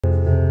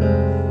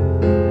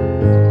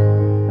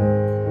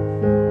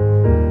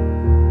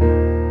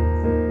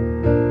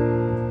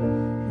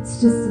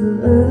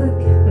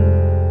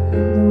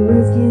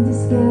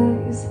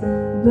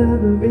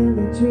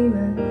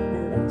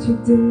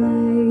electric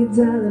delight,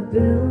 dollar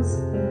bills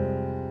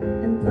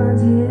and blonde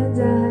hair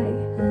dye,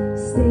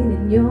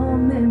 staining your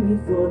memory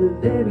for the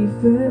very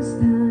first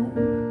time.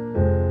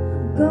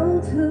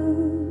 Gold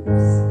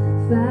hoops,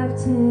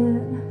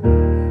 5'10",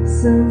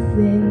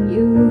 something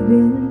you've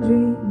been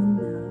dreaming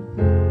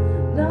of.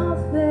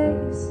 North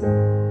Face,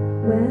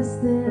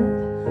 West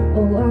End,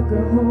 or walk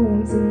her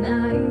home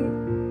tonight.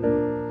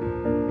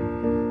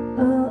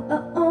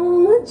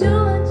 Oh,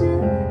 Georgia,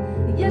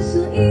 yes,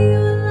 she'll eat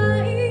your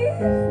life.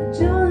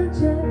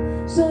 Georgia,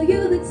 show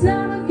you the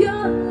time of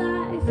your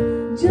life.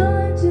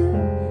 Georgia,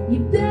 you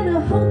better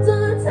hold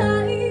on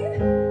tight.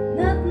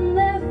 Nothing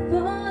left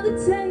for the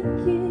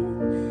taking,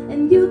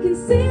 and you can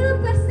see the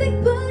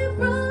plastic bullet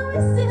from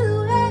its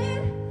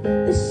silhouette,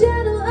 the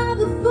shadow of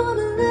a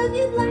former love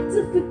you'd like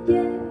to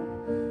forget.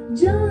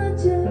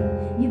 Georgia,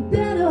 you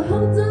better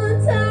hold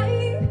on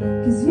tight,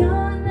 'cause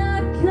you're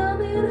not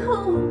coming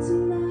home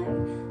tonight.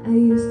 I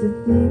used to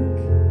think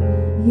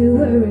you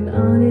were an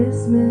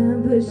honest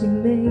man, but she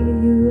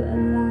made you a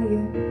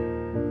liar.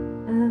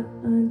 I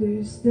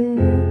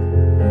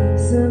understand.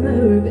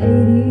 Summer of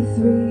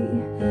 '83,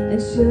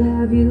 and she'll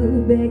have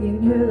you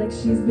begging her like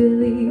she's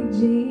Billie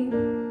Jean.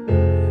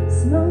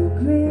 Smoke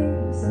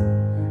rings,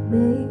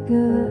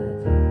 makeup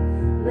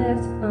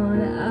left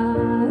on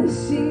our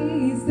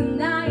sheets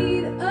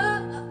tonight.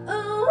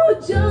 Oh,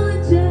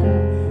 Georgia,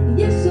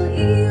 yes, she'll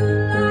eat your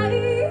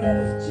life.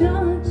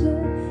 Georgia,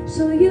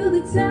 show you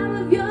the time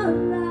of your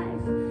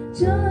life.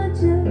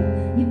 Georgia,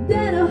 you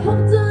better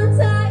hold on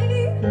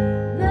tight.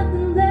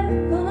 Nothing left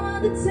for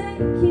the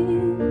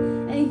taking,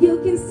 and you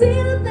can see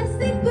the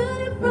plastic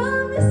bullet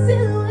from the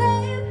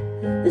silhouette,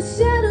 the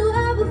shadow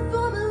of a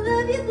former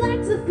love you'd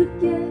like to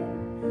forget.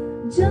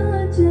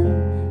 Georgia,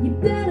 you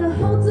better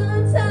hold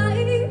on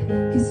tight,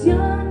 'cause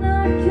you're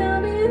not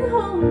coming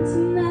home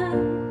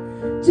tonight.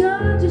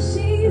 Georgia,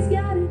 she's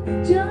got it.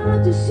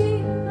 Georgia, she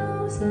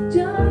knows.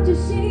 Georgia,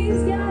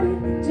 she's got it.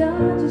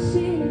 Georgia,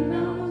 she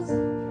knows.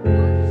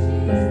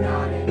 She's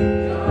got it.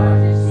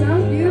 Georgia, she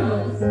Sounds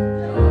beautiful.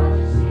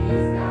 Georgia,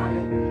 she's got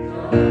it.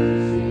 Georgia,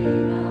 she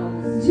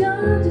knows.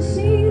 Georgia,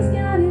 she's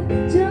got it.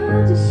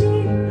 Georgia, she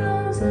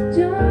knows.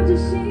 Georgia,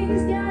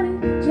 she's got it.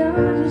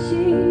 Georgia,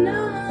 she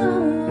knows.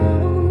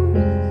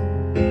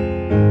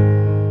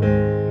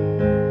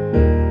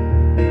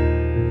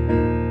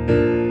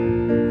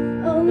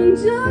 Oh, and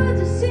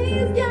Georgia,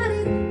 she's got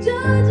it.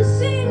 Georgia,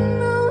 she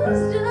knows.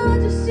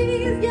 Georgia,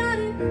 she's got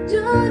it.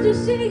 Georgia,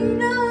 she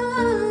knows.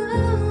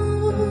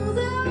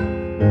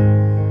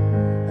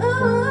 Oh.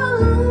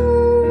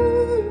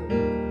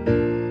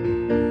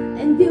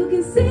 And you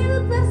can see the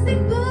plastic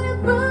bullet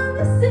from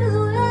the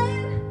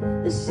silhouette,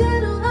 the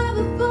shadow of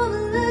a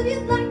former love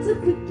you'd like to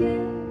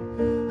forget.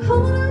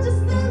 Hold on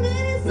just a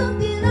minute,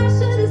 something I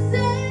should have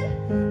said,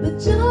 but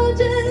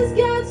Georgia's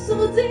got so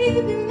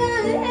deep in my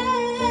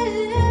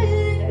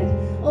head.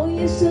 Oh,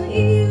 yes, she'll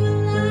eat you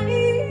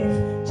alive.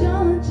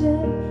 Georgia,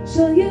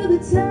 show you the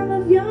time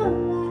of your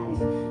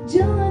life.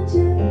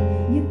 Georgia,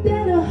 you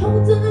better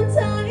hold on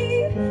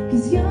tight,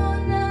 'cause you're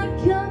not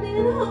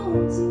coming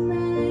home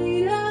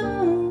tonight. Oh.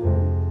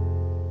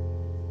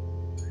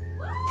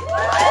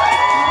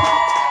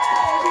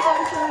 Thank you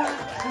guys so much.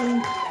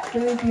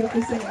 Very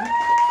beautiful singing.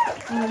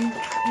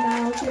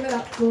 Now give it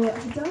up for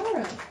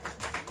Dara.